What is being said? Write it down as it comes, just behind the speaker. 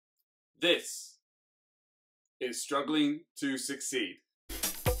This is Struggling to Succeed.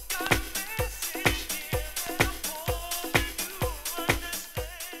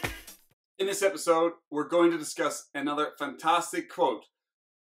 In this episode, we're going to discuss another fantastic quote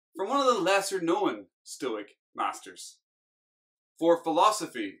from one of the lesser known Stoic masters. For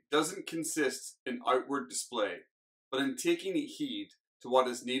philosophy doesn't consist in outward display, but in taking heed to what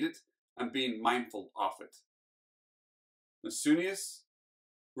is needed and being mindful of it. Musonius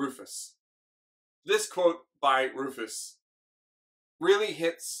Rufus. This quote by Rufus really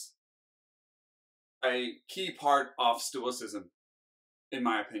hits a key part of Stoicism, in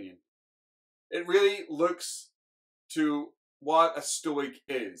my opinion. It really looks to what a Stoic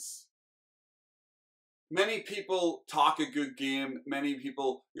is. Many people talk a good game, many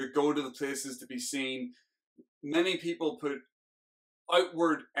people go to the places to be seen, many people put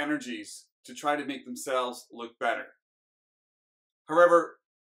outward energies to try to make themselves look better. However,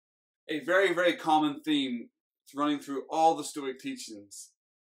 a very, very common theme running through all the Stoic teachings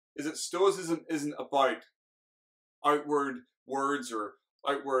is that Stoicism isn't about outward words or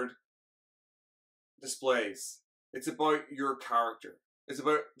outward displays. It's about your character. It's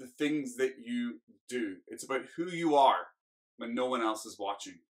about the things that you do. It's about who you are when no one else is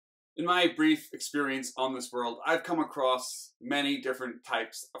watching. In my brief experience on this world, I've come across many different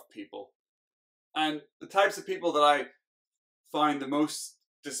types of people. And the types of people that I find the most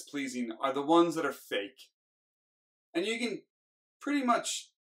displeasing are the ones that are fake. And you can pretty much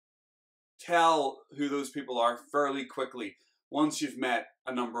tell who those people are fairly quickly once you've met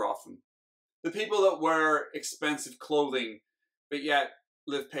a number of them. The people that wear expensive clothing but yet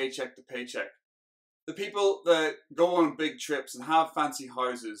live paycheck to paycheck. The people that go on big trips and have fancy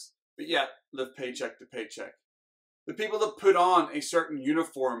houses but yet live paycheck to paycheck. The people that put on a certain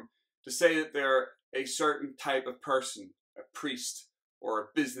uniform to say that they're a certain type of person, a priest or a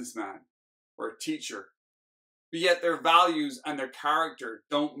businessman or a teacher, but yet their values and their character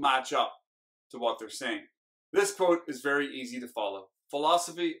don't match up to what they're saying. This quote is very easy to follow.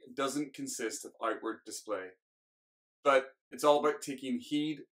 Philosophy doesn't consist of outward display, but it's all about taking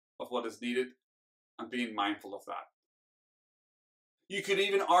heed of what is needed and being mindful of that. You could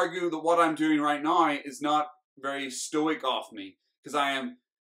even argue that what I'm doing right now is not very Stoic of me, because I am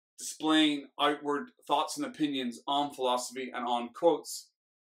displaying outward thoughts and opinions on philosophy and on quotes,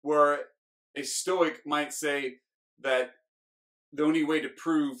 where a Stoic might say that the only way to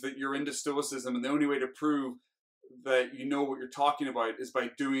prove that you're into Stoicism and the only way to prove that you know what you're talking about is by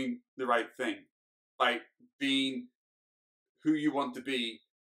doing the right thing, by being who you want to be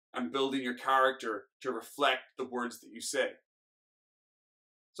and building your character to reflect the words that you say.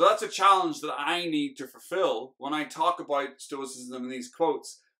 So that's a challenge that I need to fulfill when I talk about Stoicism in these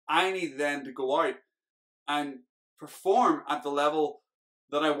quotes. I need then to go out and perform at the level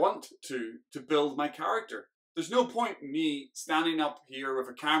that I want to build my character. There's no point in me standing up here with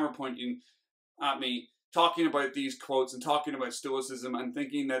a camera pointing at me, talking about these quotes and talking about Stoicism and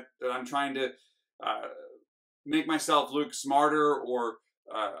thinking that I'm trying to make myself look smarter or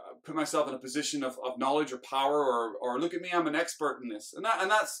put myself in a position of knowledge or power or look at me, I'm an expert in this. And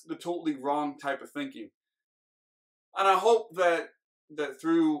that's the totally wrong type of thinking. And I hope that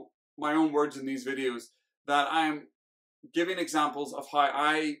through my own words in these videos that I'm giving examples of how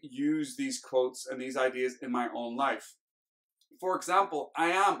I use these quotes and these ideas in my own life. For example, I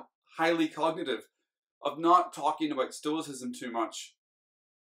am highly cognitive of not talking about Stoicism too much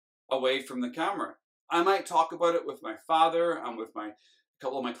away from the camera. I might talk about it with my father and with a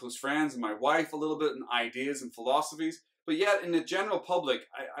couple of my close friends and my wife a little bit and ideas and philosophies, but yet in the general public,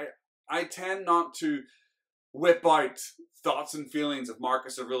 I tend not to whip out thoughts and feelings of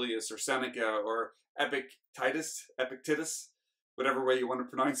Marcus Aurelius or Seneca or Epictetus, whatever way you want to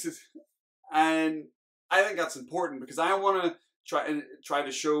pronounce it. And I think that's important because I want to try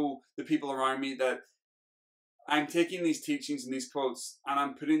to show the people around me that I'm taking these teachings and these quotes and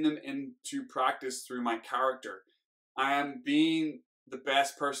I'm putting them into practice through my character. I am being the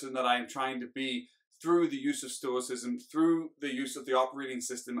best person that I'm trying to be through the use of Stoicism, through the use of the operating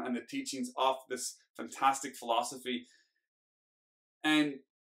system and the teachings of this fantastic philosophy. And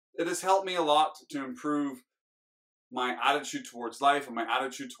it has helped me a lot to improve my attitude towards life and my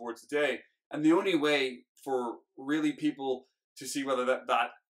attitude towards the day. And the only way for really people to see whether that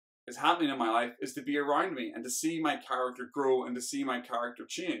is happening in my life is to be around me and to see my character grow and to see my character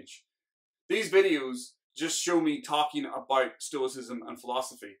change. These videos just show me talking about Stoicism and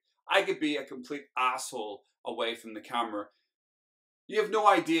philosophy. I could be a complete asshole away from the camera. You have no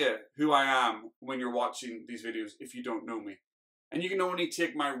idea who I am when you're watching these videos if you don't know me. And you can only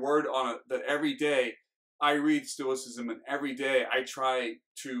take my word on it that every day I read Stoicism and every day I try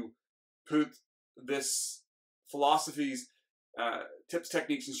to put this philosophy's tips,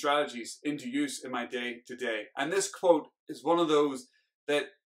 techniques, and strategies into use in my day to day. And this quote is one of those that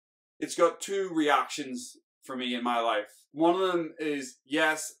it's got two reactions for me in my life. One of them is,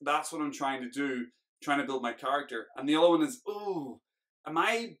 yes, that's what I'm trying to do, trying to build my character. And the other one is, ooh, am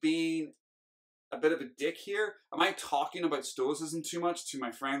I being a bit of a dick here? Am I talking about Stoicism too much to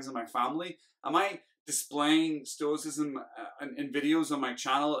my friends and my family? Am I displaying Stoicism in videos on my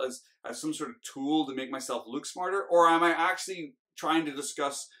channel as some sort of tool to make myself look smarter? Or am I actually trying to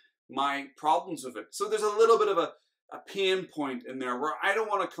discuss my problems with it? So there's a little bit of a pain point in there where I don't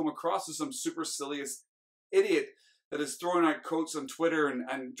want to come across as some super silliest idiot that is throwing out quotes on Twitter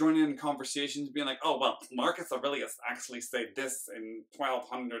and joining in conversations being like, oh, well, Marcus Aurelius actually said this in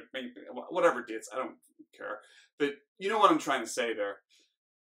 1200, maybe, whatever dates, I don't care. But you know what I'm trying to say there.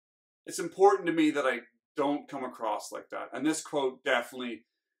 It's important to me that I don't come across like that. And this quote definitely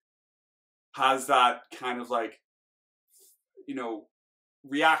has that kind of like, you know,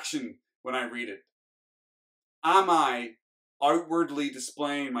 reaction when I read it. Am I outwardly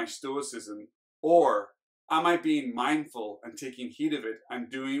displaying my stoicism, or am I being mindful and taking heed of it and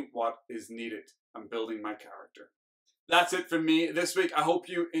doing what is needed and building my character? That's it from me this week. I hope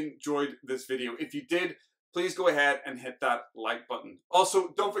you enjoyed this video. If you did, please go ahead and hit that like button.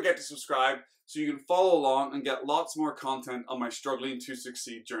 Also, don't forget to subscribe so you can follow along and get lots more content on my struggling to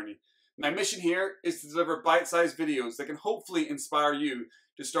succeed journey. My mission here is to deliver bite-sized videos that can hopefully inspire you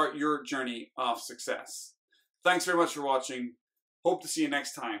to start your journey of success. Thanks very much for watching. Hope to see you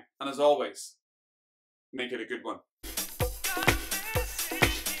next time. And as always, make it a good one.